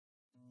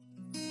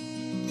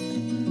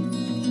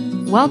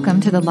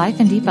Welcome to the Life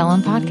in Deep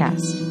Ellum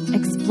podcast,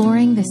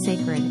 exploring the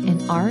sacred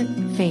in art,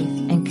 faith,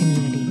 and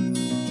community.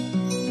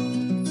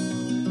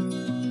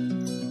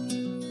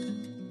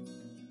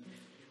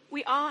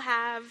 We all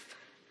have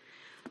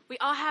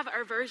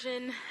our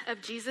version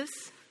of Jesus,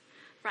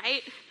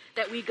 right?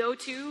 That we go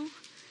to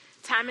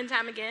time and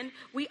time again.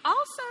 We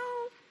also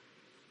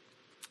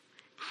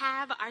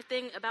have our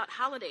thing about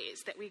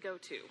holidays that we go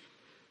to,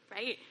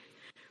 right?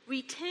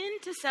 We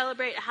tend to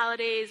celebrate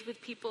holidays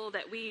with people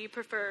that we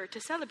prefer to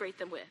celebrate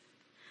them with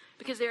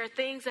because there are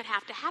things that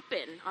have to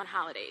happen on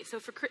holidays. So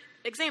for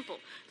example,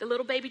 the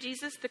little baby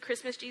Jesus, the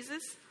Christmas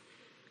Jesus,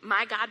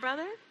 my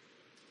godbrother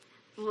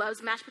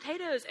loves mashed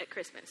potatoes at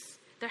Christmas.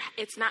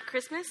 It's not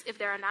Christmas if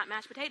there are not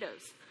mashed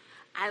potatoes.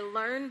 I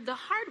learned the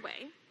hard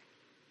way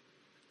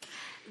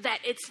that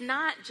it's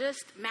not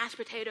just mashed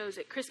potatoes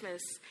at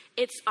Christmas.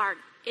 It's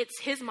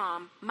his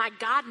mom, my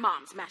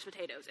godmom's mashed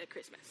potatoes at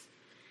Christmas.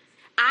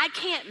 I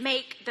can't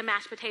make the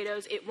mashed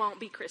potatoes. It won't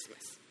be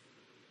Christmas.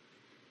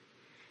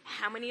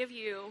 How many of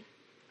you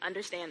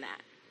understand that?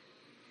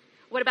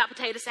 What about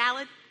potato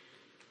salad?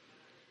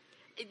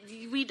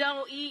 We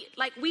don't eat,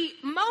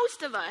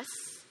 most of us,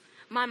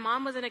 my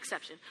mom was an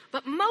exception,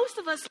 but most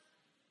of us like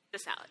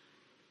potato salad.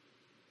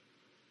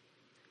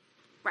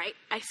 Right?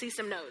 I see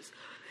some no's.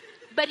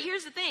 But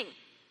here's the thing.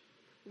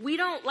 We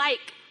don't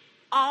like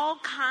all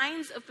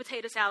kinds of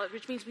potato salad,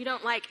 which means we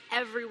don't like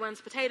everyone's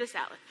potato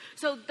salad.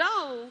 So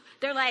though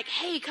they're like,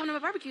 hey, come to my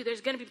barbecue, there's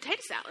going to be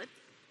potato salad,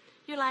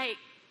 you're like,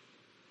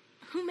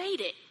 who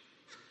made it?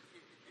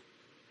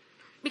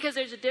 Because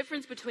there's a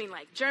difference between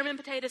German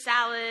potato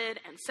salad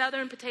and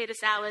Southern potato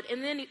salad.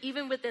 And then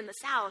even within the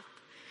South,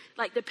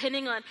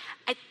 depending on,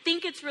 I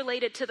think it's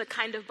related to the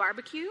kind of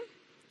barbecue.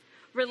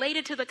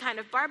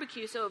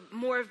 So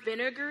more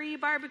vinegary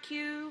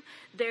barbecue,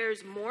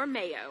 there's more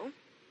mayo.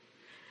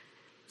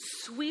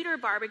 Sweeter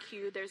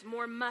barbecue, there's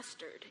more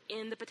mustard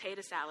in the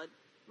potato salad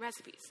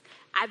recipes.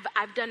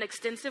 I've done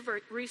extensive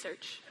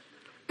research.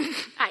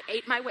 I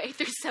ate my way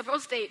through several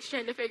states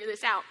trying to figure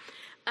this out.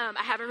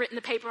 I haven't written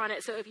the paper on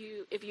it, so if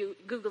you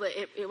Google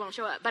it, it won't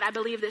show up. But I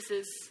believe this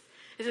is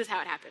how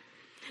it happened.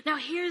 Now,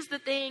 here's the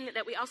thing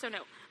that we also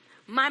know.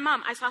 My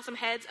mom, I saw some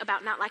heads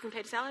about not liking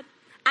potato salad.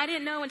 I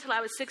didn't know until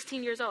I was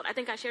 16 years old. I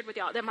think I shared with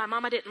y'all that my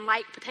mama didn't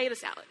like potato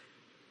salad.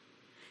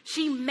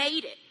 She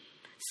made it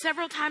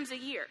several times a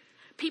year.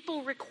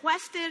 People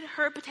requested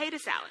her potato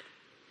salad.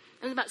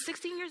 I was about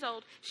 16 years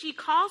old. She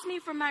calls me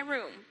from my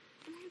room.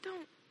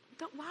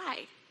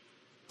 Why?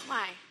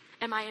 Why?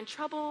 Am I in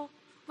trouble?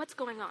 What's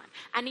going on?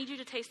 I need you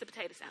to taste the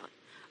potato salad.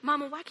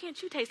 Mama, why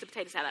can't you taste the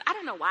potato salad? I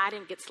don't know why I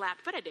didn't get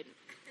slapped, but I didn't.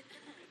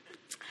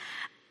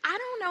 I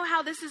don't know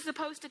how this is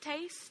supposed to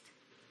taste.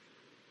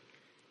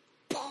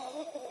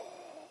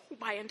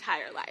 My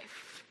entire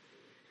life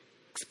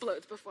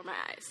explodes before my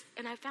eyes.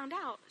 And I found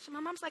out. So my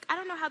mom's like, I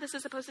don't know how this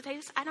is supposed to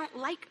taste. I don't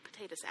like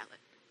potato salad.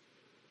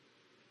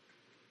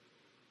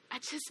 I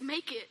just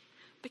make it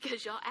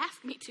because y'all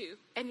asked me to,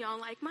 and y'all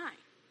like mine.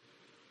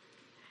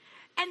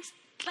 And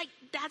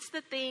that's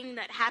the thing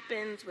that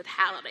happens with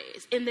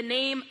holidays. In the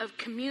name of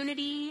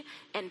community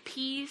and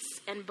peace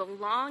and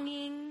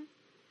belonging,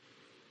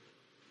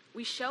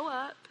 we show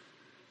up,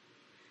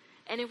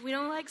 and if we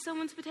don't like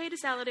someone's potato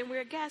salad and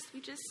we're a guest, we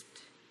just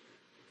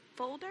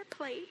fold our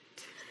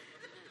plate.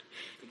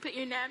 You put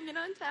your napkin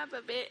on top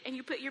of it, and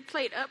you put your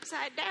plate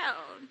upside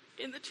down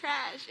in the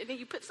trash, and then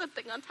you put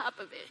something on top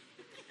of it.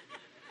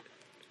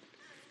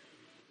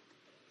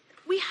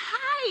 We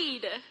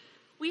hide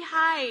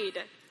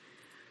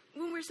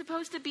when we're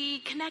supposed to be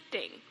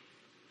connecting.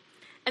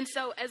 And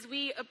so as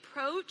we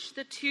approach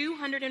the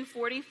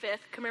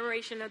 245th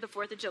commemoration of the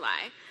 4th of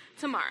July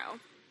tomorrow,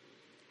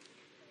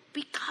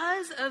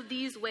 because of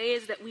these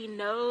ways that we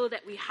know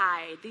that we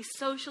hide, these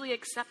socially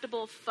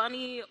acceptable,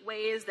 funny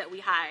ways that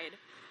we hide,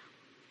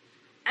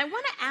 I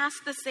want to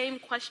ask the same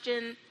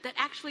question that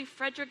actually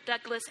Frederick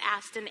Douglass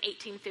asked in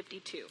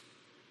 1852.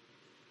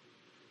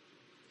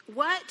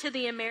 What to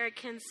the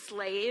American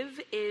slave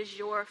is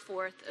your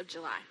 4th of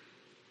July?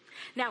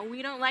 Now,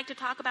 we don't like to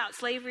talk about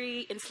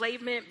slavery,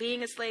 enslavement,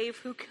 being a slave,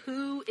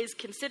 who is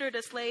considered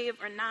a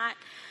slave or not.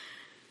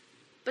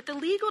 But the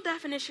legal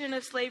definition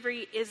of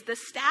slavery is the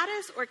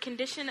status or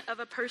condition of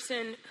a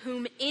person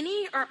whom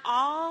any or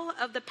all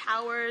of the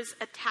powers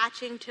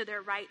attaching to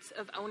their rights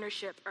of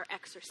ownership are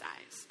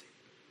exercised.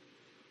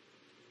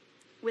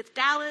 With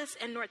Dallas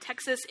and North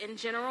Texas in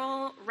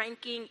general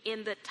ranking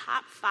in the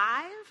top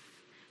 5,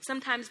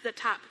 sometimes the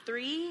top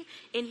 3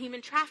 in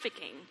human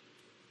trafficking.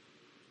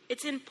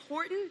 It's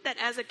important that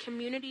as a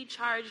community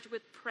charged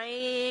with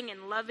praying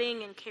and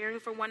loving and caring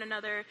for one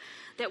another,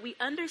 that we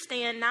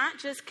understand not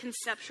just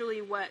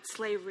conceptually what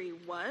slavery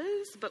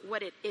was, but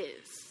what it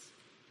is.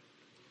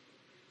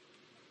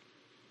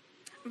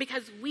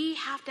 Because we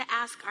have to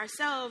ask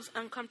ourselves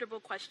uncomfortable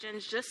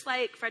questions, just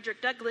like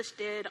Frederick Douglass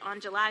did on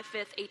July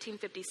 5th,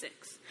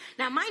 1856.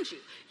 Now, mind you,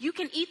 you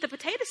can eat the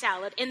potato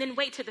salad and then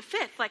wait to the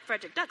 5th like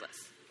Frederick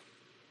Douglass.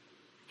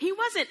 He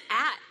wasn't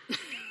at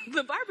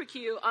the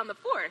barbecue on the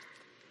 4th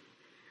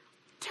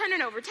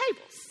turning over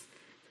tables.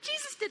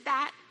 Jesus did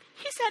that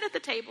he sat at the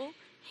table,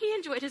 he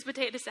enjoyed his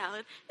potato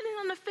salad, and then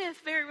on the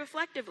 5th, very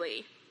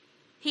reflectively,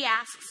 he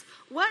asks,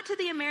 what to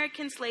the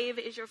American slave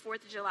is your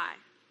 4th of July?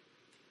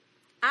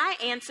 I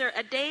answer,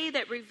 a day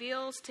that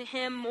reveals to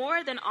him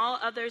more than all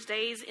other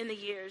days in the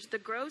years the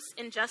gross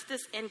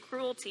injustice and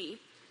cruelty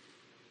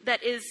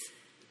that is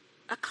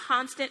a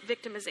constant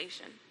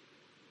victimization.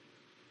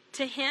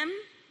 To him,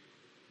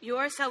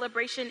 your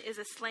celebration is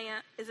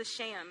a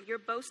sham, your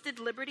boasted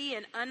liberty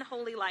and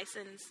unholy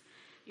license,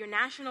 your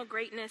national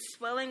greatness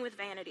swelling with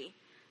vanity.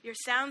 Your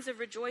sounds of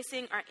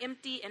rejoicing are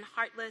empty and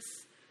heartless.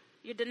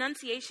 Your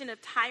denunciation of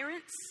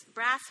tyrants,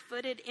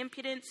 brass-footed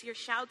impudence, your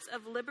shouts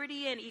of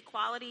liberty and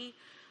equality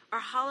are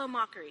hollow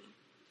mockery.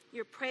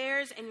 Your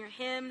prayers and your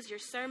hymns, your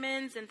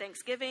sermons and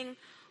thanksgiving,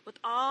 with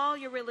all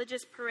your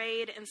religious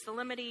parade and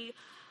solemnity,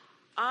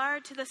 are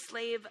to the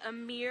slave a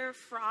mere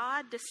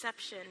fraud,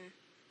 deception,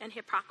 and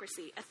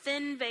hypocrisy, a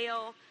thin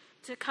veil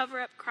to cover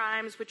up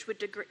crimes which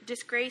would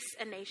disgrace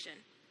a nation.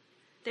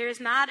 There is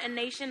not a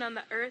nation on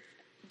the earth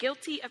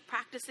guilty of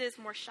practices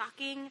more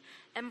shocking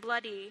and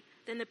bloody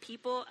than the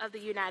people of the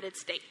United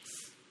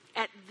States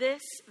at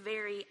this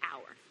very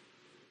hour.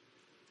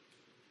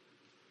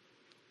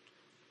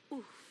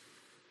 Oof.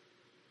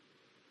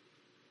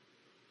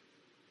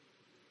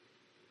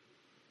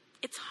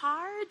 It's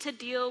hard to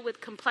deal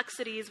with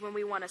complexities when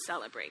we want to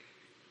celebrate.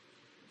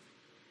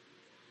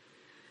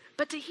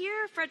 But to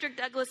hear Frederick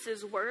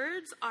Douglass's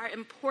words are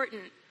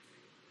important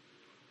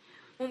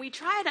when we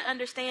try to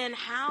understand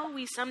how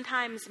we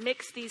sometimes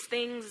mix these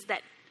things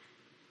that,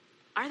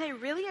 are they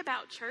really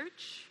about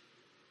church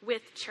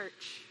with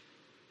church?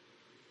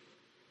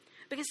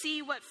 Because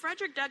see, what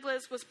Frederick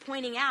Douglass was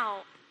pointing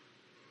out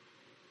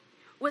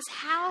was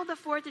how the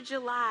 4th of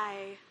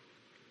July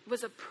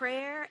was a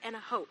prayer and a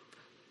hope.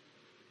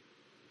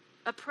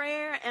 A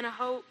prayer and a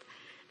hope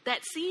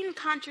that seemed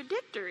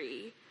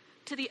contradictory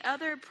to the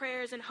other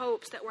prayers and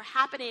hopes that were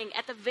happening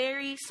at the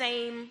very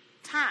same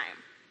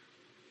time.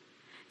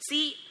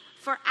 See,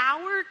 for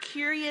our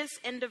curious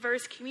and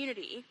diverse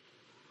community,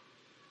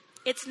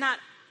 it's not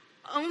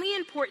only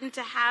important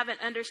to have an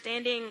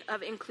understanding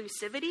of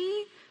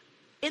inclusivity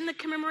in the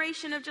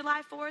commemoration of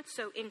July 4th,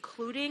 so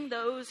including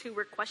those who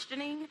were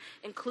questioning,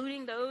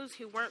 including those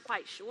who weren't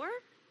quite sure.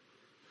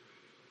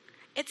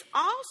 It's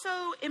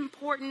also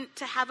important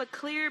to have a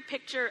clear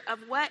picture of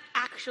what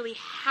actually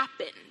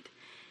happened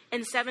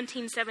in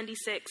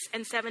 1776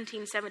 and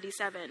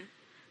 1777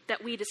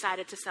 that we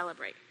decided to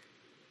celebrate.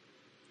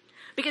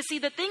 Because see,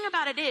 the thing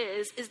about it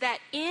is that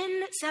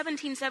in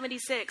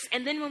 1776,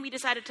 and then when we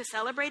decided to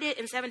celebrate it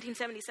in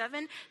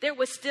 1777, there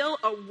was still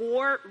a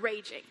war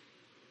raging.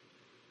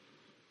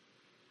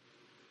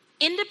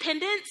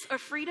 Independence or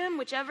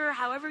freedom,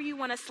 however you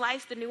want to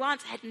slice the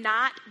nuance, had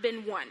not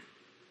been won.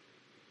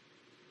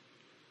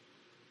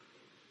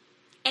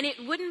 And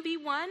it wouldn't be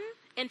won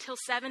until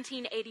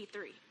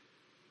 1783.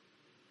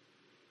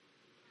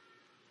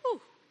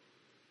 Whew.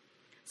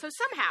 So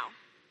somehow,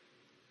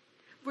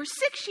 we're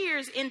 6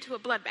 years into a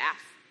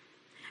bloodbath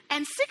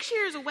and 6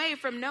 years away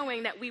from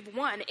knowing that we've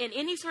won in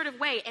any sort of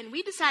way, and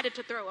we decided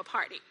to throw a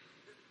party.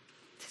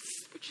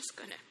 We're just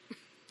gonna.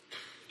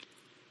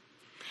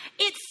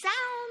 It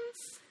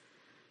sounds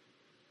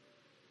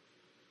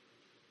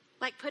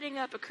like putting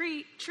up a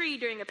tree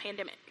during a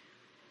pandemic.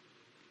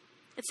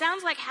 It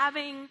sounds like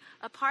having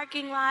a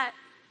parking lot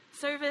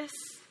service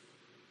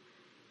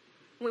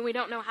when we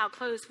don't know how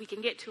close we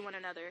can get to one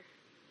another.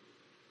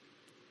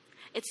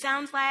 It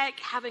sounds like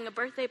having a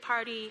birthday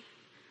party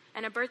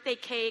and a birthday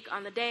cake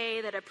on the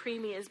day that a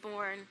preemie is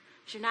born,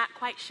 but you're not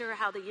quite sure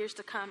how the years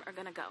to come are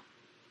going to go.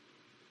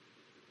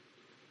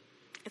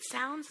 It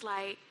sounds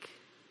like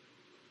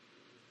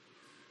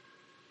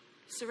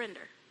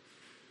surrender.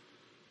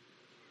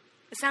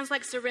 It sounds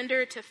like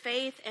surrender to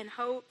faith and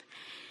hope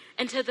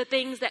and to the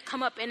things that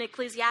come up in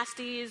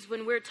Ecclesiastes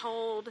when we're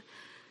told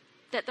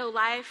that though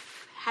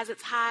life has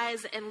its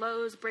highs and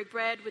lows, break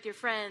bread with your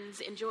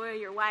friends, enjoy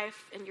your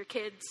wife and your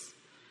kids.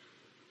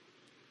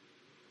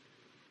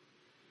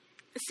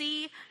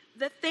 See,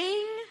 the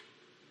thing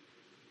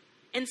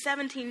in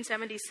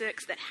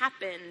 1776 that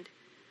happened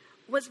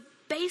was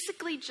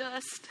basically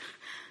just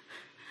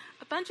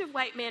a bunch of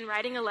white men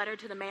writing a letter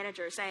to the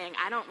manager saying,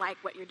 I don't like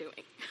what you're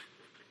doing.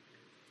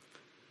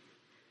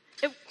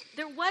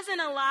 There wasn't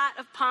a lot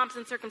of pomps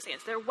and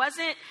circumstance. There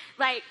wasn't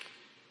like,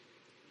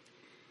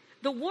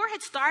 the war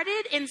had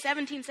started in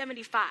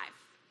 1775.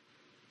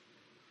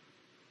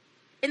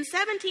 In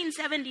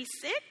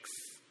 1776,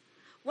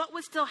 what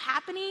was still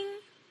happening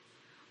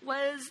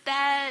was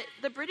that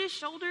the British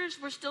soldiers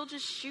were still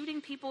just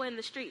shooting people in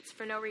the streets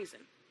for no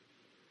reason.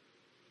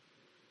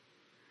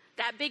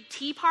 That big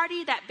tea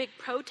party, that big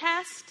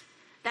protest,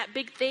 that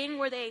big thing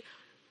where they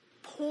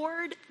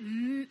poured,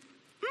 the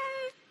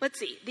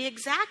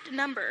exact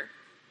number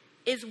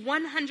is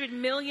 $100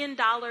 million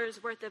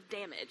worth of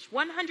damage.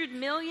 $100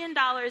 million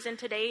in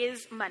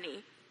today's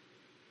money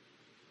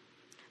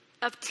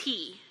of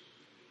tea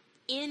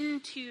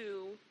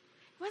into,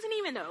 it wasn't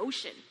even the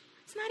ocean.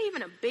 It's not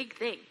even a big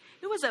thing.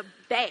 It was a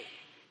bay.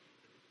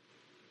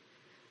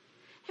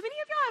 Have any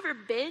of y'all ever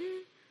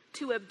been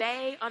to a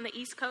bay on the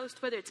East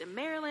Coast, whether it's in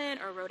Maryland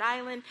or Rhode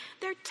Island,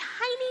 they're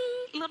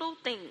tiny little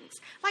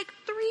things. Like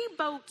 3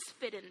 boats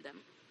fit in them.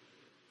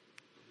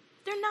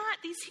 They're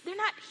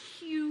not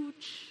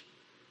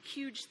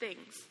huge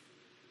things.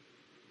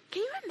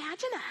 Can you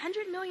imagine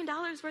 $100 million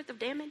worth of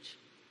damage?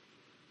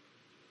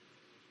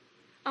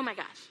 Oh my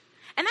gosh.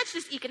 And that's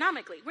just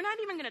economically. We're not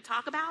even going to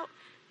talk about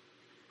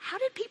how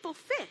did people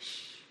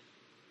fish?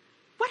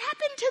 What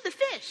happened to the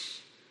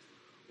fish?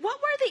 What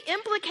were the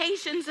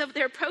implications of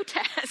their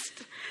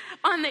protest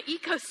on the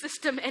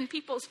ecosystem and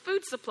people's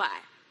food supply?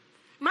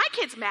 My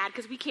kid's mad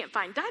because we can't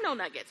find dino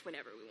nuggets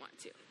whenever we want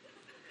to.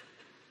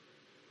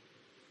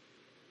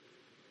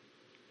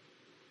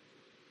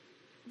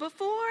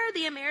 Before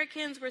the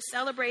Americans were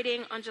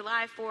celebrating on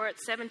July 4th,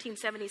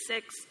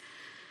 1776,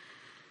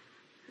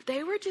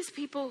 they were just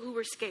people who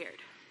were scared.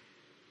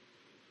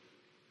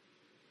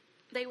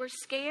 They were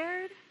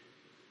scared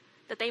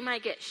that they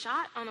might get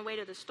shot on the way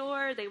to the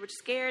store. They were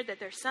scared that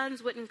their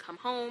sons wouldn't come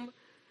home.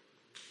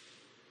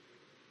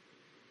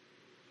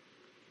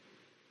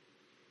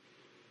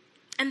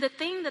 And the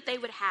thing that they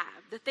would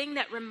have, the thing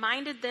that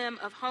reminded them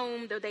of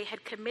home, though they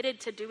had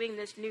committed to doing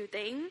this new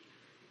thing,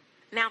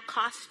 now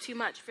costs too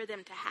much for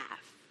them to have.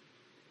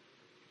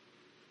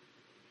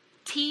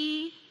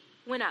 Tea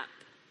went up.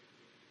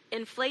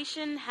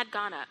 Inflation had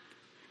gone up.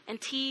 And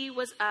tea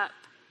was up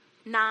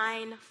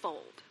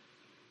 9-fold.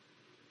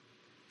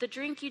 The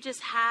drink you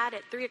just had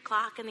at 3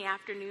 o'clock in the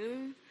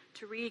afternoon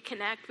to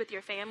reconnect with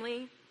your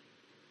family.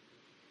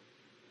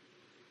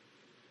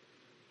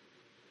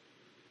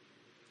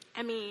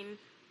 I mean,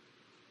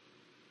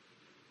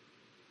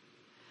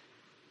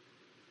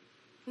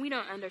 we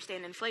don't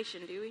understand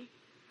inflation, do we?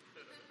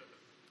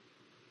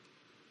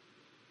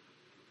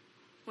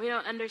 We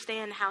don't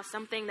understand how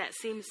something that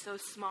seems so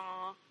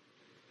small,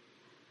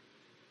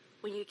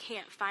 when you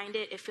can't find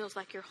it, it feels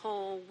like your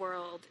whole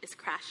world is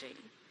crashing.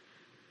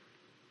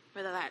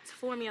 Whether that's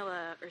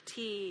formula or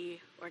tea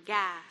or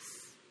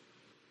gas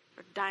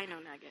or dino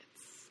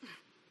nuggets.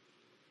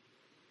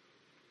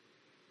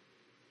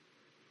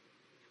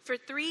 For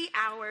 3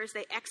 hours,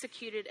 they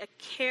executed a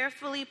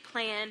carefully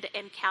planned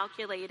and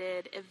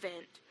calculated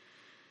event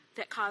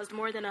that caused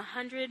more than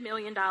 $100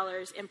 million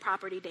in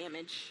property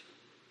damage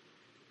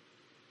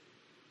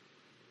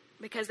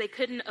because they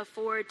couldn't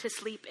afford to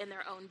sleep in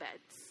their own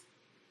beds.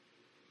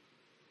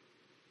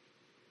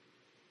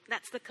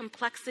 That's the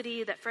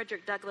complexity that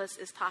Frederick Douglass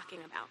is talking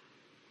about.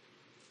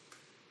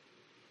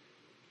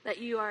 That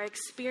you are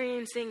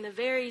experiencing the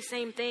very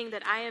same thing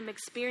that I am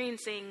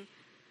experiencing,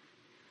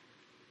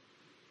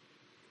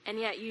 and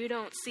yet you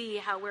don't see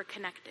how we're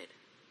connected.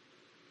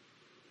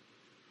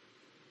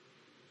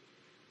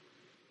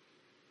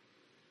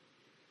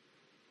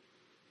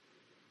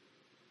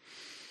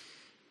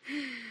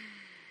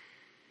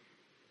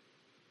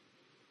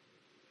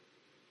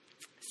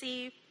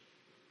 See,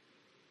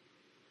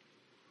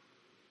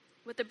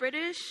 what the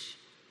British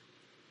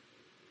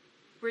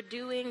were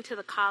doing to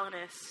the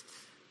colonists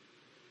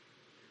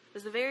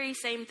was the very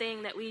same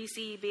thing that we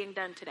see being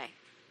done today.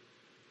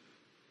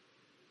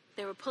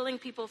 They were pulling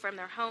people from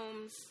their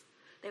homes.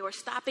 They were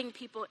stopping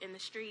people in the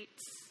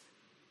streets.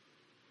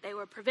 They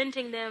were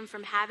preventing them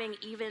from having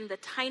even the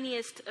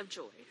tiniest of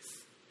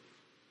joys.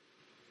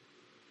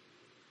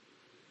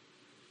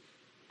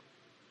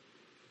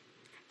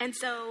 And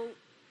so,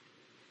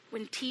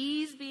 when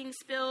tea's being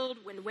spilled,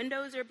 when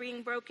windows are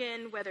being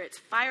broken, whether it's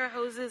fire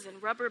hoses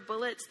and rubber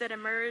bullets that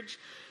emerge,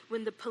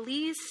 when the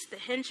police, the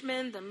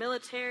henchmen, the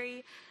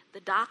military, the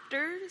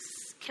doctors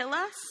kill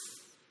us,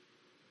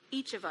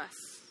 each of us,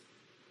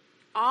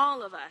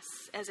 all of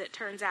us, as it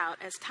turns out,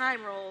 as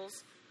time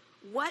rolls,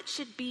 what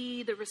should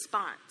be the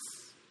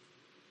response?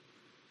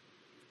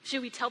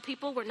 Should we tell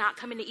people we're not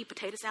coming to eat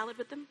potato salad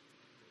with them?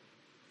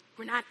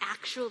 We're not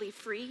actually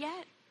free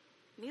yet?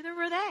 Neither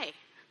were they.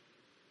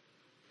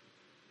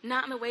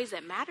 Not in the ways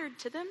that mattered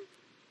to them.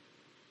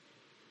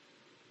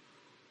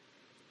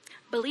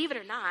 Believe it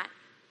or not,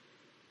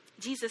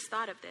 Jesus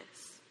thought of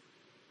this.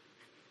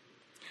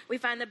 We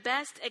find the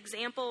best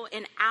example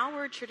in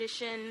our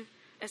tradition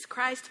as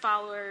Christ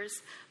followers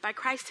by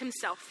Christ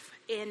himself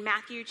in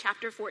Matthew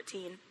chapter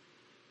 14.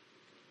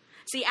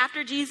 See,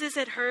 after Jesus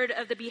had heard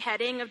of the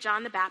beheading of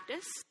John the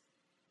Baptist,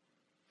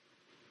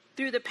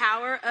 through the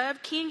power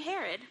of King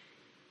Herod,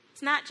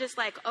 it's not just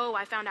like, oh,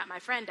 I found out my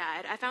friend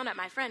died. I found out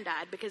my friend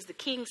died because the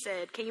king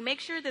said, can you make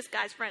sure this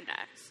guy's friend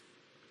dies?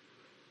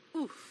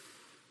 Oof.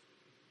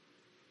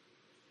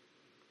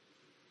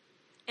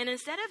 And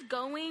instead of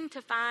going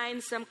to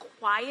find some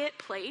quiet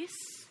place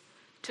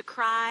to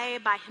cry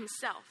by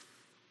himself,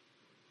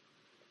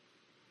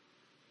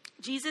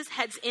 Jesus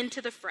heads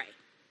into the fray.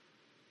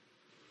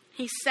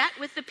 He sat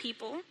with the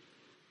people,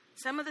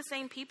 some of the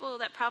same people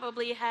that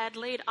probably had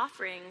laid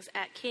offerings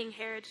at King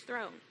Herod's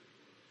throne.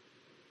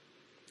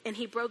 And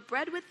he broke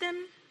bread with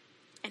them,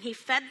 and he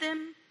fed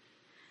them.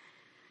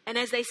 And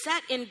as they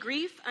sat in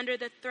grief under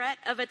the threat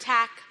of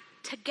attack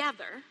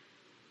together,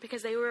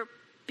 because they were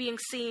being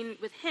seen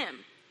with him,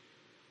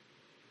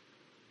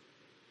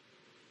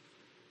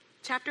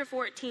 Chapter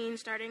 14,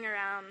 starting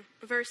around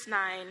verse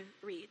 9,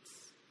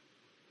 reads,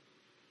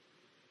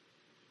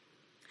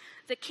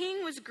 "The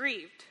king was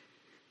grieved,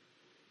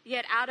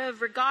 yet out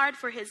of regard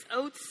for his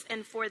oaths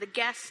and for the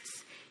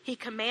guests, he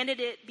commanded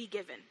it be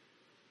given.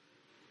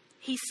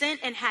 He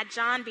sent and had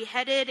John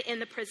beheaded in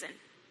the prison.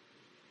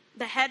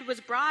 The head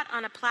was brought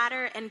on a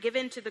platter and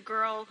given to the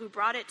girl who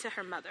brought it to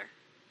her mother.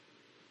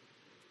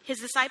 His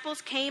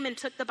disciples came and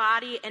took the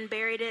body and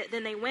buried it.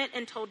 Then they went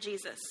and told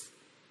Jesus.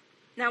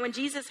 Now when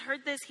Jesus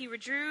heard this, he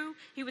withdrew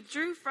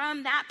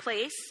from that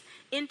place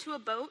into a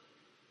boat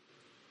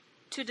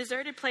to a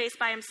deserted place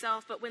by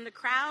himself. But when the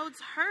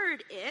crowds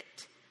heard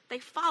it, they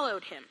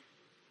followed him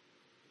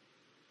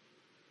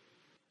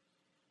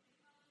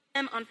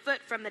on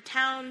foot from the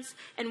towns.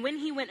 And when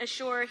he went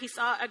ashore, he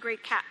saw a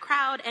great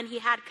crowd, and he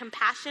had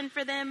compassion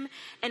for them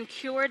and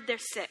cured their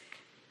sick.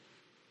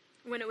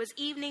 When it was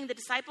evening, the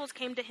disciples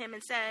came to him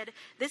and said,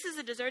 'This is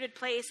a deserted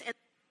place, and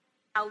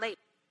now late.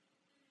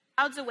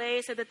 Crowds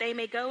away so that they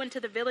may go into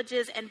the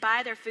villages and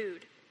buy their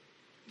food.'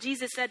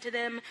 Jesus said to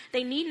them,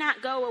 'They need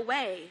not go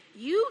away.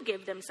 You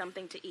give them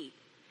something to eat.'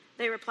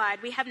 They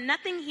replied, 'We have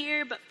nothing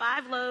here but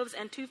 5 loaves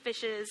and 2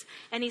 fishes.'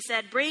 And he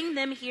said, 'Bring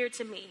them here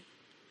to me.'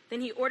 Then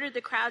he ordered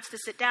the crowds to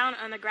sit down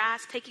on the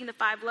grass. Taking the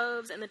 5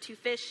 loaves and the 2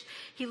 fish,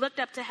 he looked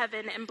up to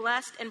heaven and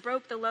blessed and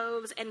broke the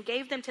loaves and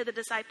gave them to the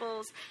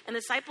disciples. And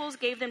the disciples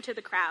gave them to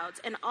the crowds.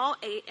 And all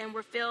ate and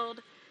were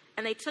filled.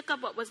 And they took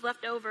up what was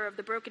left over of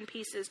the broken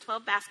pieces,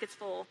 12 baskets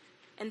full.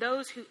 And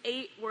those who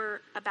ate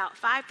were about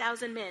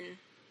 5,000 men,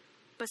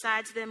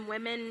 besides them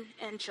women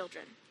and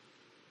children."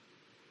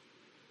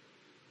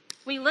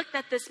 We looked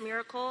at this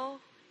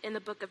miracle in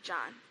the book of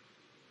John.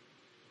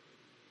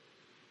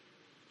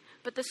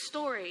 But the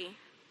story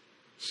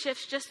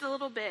shifts just a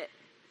little bit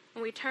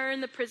when we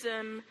turn the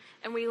prism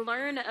and we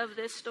learn of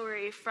this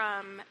story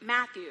from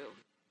Matthew.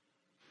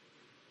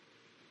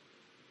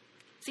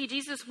 See,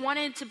 Jesus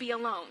wanted to be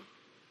alone.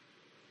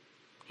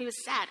 He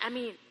was sad.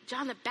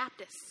 John the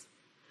Baptist,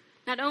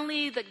 not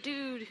only the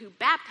dude who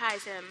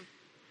baptized him,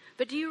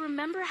 but do you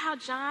remember how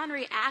John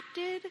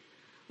reacted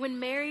when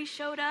Mary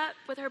showed up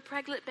with her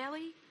pregnant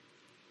belly?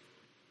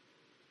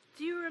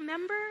 Do you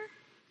remember?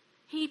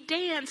 He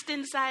danced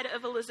inside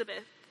of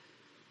Elizabeth.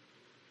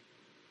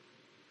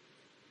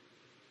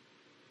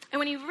 And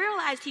when he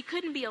realized he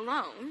couldn't be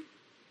alone,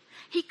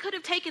 he could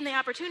have taken the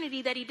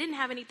opportunity that he didn't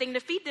have anything to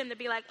feed them to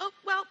be like, "Oh,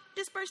 well,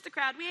 disperse the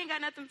crowd. We ain't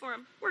got nothing for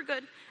them. We're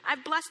good.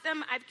 I've blessed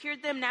them. I've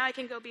cured them. Now I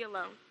can go be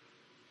alone."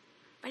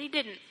 But he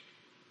didn't.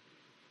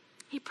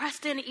 He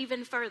pressed in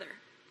even further.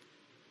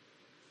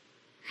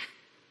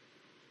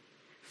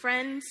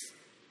 Friends,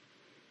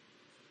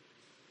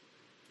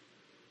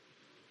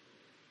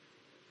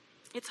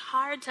 it's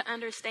hard to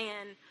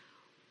understand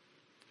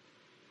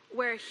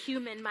where a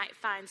human might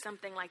find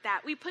something like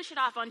that. We push it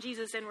off on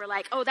Jesus and we're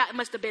like, "Oh, that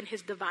must have been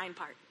his divine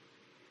part."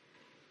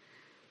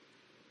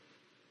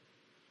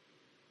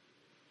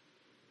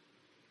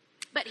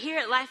 But here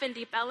at Life in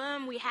Deep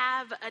Ellum, we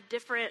have a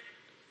different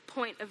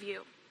point of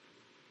view.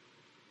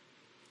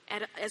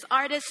 As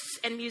artists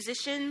and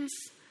musicians,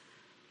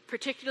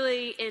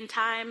 particularly in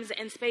times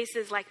and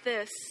spaces like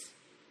this,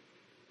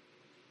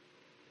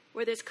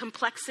 where there's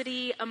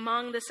complexity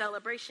among the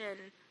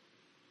celebration,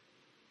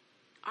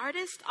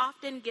 artists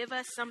often give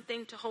us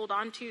something to hold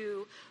on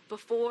to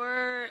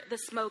before the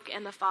smoke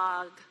and the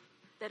fog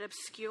that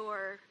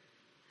obscure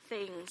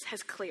things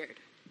has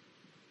cleared.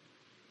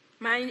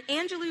 Maya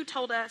Angelou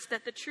told us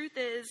that the truth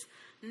is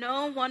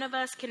no one of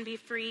us can be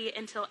free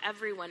until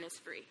everyone is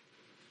free.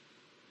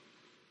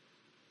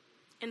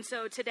 And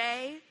so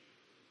today,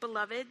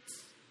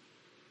 beloveds,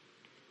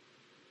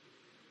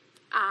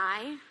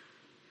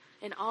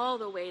 in all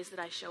the ways that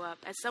I show up,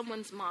 as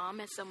someone's mom,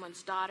 as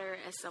someone's daughter,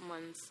 as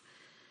someone's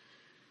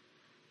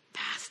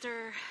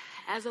pastor,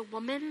 as a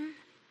woman,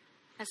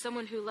 as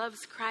someone who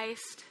loves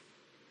Christ,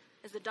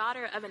 as the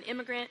daughter of an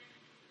immigrant,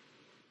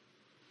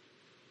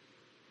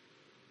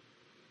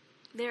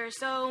 there are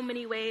so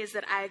many ways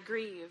that I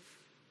grieve.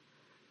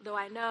 Though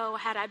I know,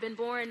 had I been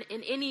born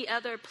in any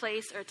other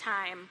place or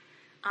time,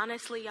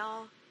 honestly,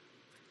 y'all,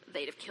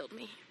 they'd have killed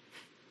me.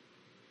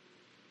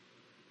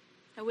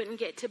 I wouldn't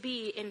get to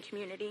be in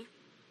community.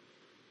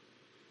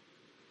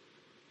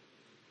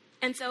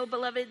 And so,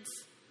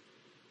 beloveds,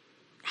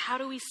 how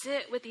do we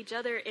sit with each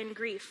other in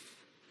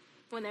grief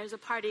when there's a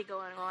party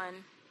going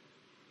on?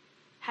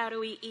 How do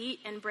we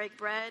eat and break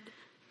bread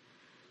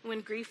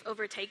when grief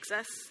overtakes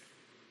us?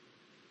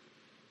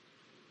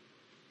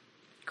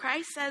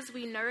 Christ says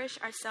we nourish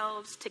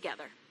ourselves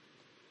together,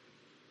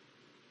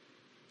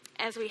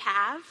 as we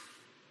have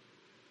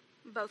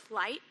both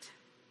light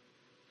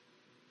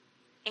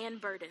and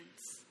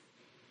burdens.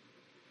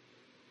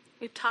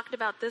 We've talked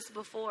about this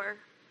before.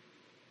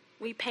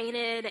 We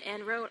painted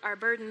and wrote our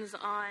burdens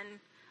on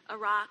a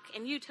rock,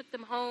 and you took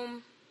them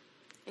home,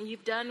 and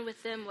you've done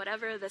with them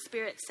whatever the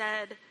Spirit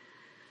said.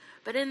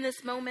 But in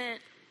this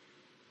moment,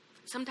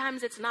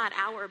 sometimes it's not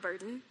our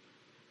burden.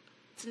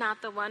 It's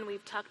not the one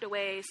we've tucked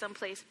away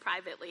someplace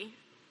privately.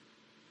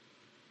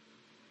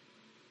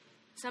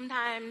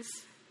 Sometimes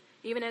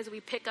Even as we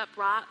pick up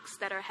rocks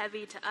that are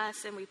heavy to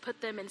us and we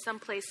put them in some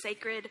place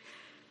sacred,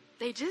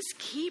 they just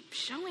keep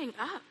showing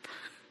up.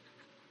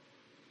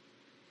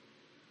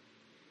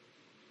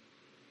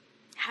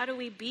 How do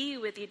we be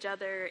with each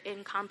other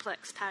in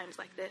complex times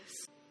like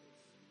this?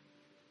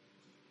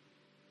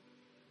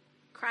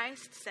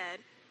 Christ said,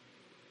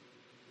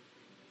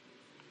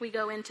 we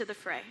go into the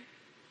fray.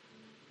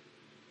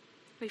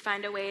 We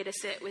find a way to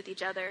sit with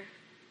each other,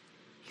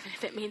 even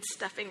if it means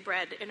stuffing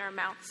bread in our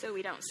mouth so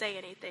we don't say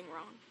anything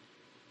wrong.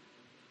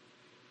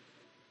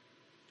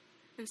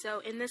 And so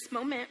in this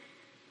moment,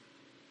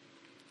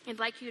 I'd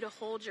like you to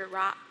hold your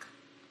rock,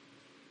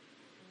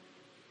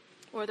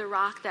 or the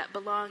rock that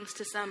belongs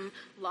to some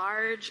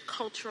large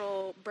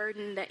cultural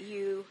burden that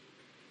you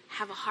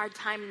have a hard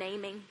time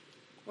naming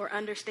or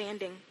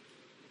understanding.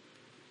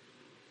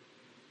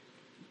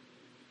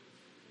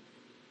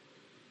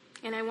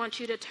 And I want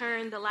you to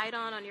turn the light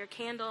on your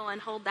candle and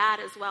hold that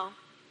as well.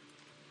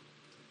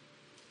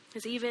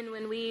 Because even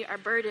when we are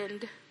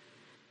burdened,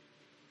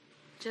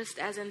 just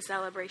as in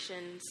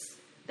celebrations,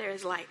 there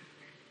is light.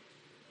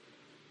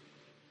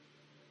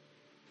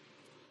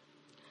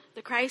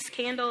 The Christ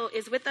candle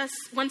is with us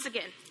once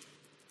again,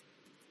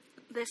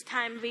 this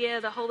time via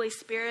the Holy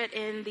Spirit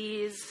in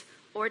these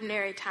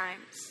ordinary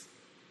times.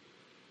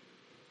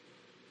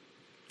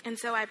 And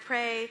so I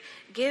pray,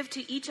 give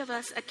to each of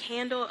us a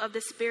candle of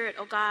the Spirit,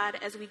 O God,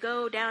 as we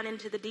go down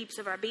into the deeps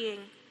of our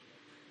being.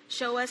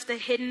 Show us the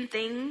hidden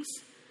things,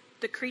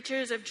 the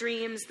creatures of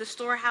dreams, the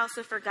storehouse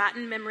of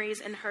forgotten memories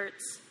and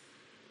hurts.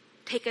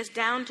 Take us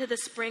down to the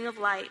spring of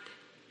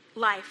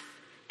life,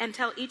 and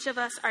tell each of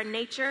us our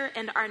nature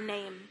and our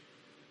name.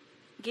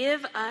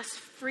 Give us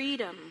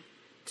freedom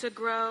to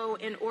grow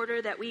in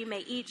order that we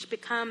may each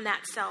become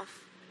that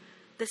self,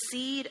 the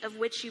seed of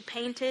which you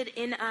painted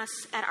in us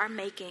at our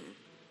making.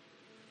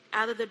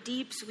 Out of the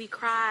deeps we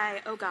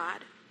cry, O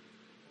God.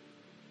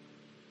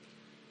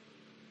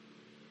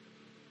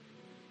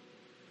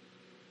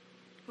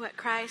 What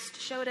Christ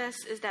showed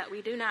us is that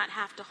we do not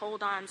have to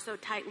hold on so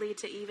tightly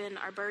to even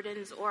our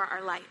burdens or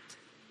our light.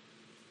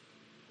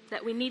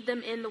 That we need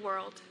them in the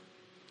world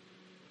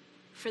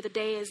for the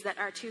days that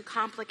are too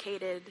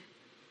complicated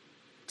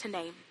to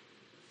name.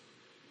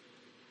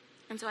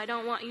 And so I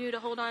don't want you to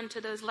hold on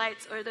to those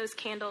lights or those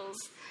candles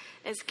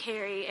as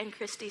Carrie and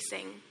Christy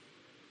sing.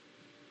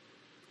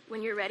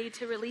 When you're ready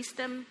to release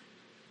them,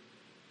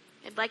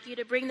 I'd like you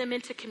to bring them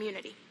into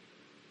community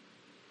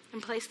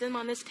and place them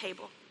on this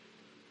table.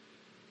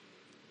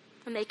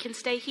 And they can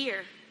stay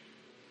here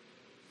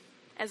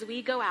as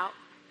we go out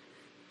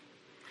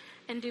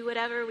and do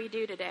whatever we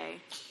do today,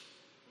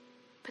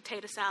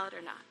 potato salad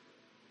or not.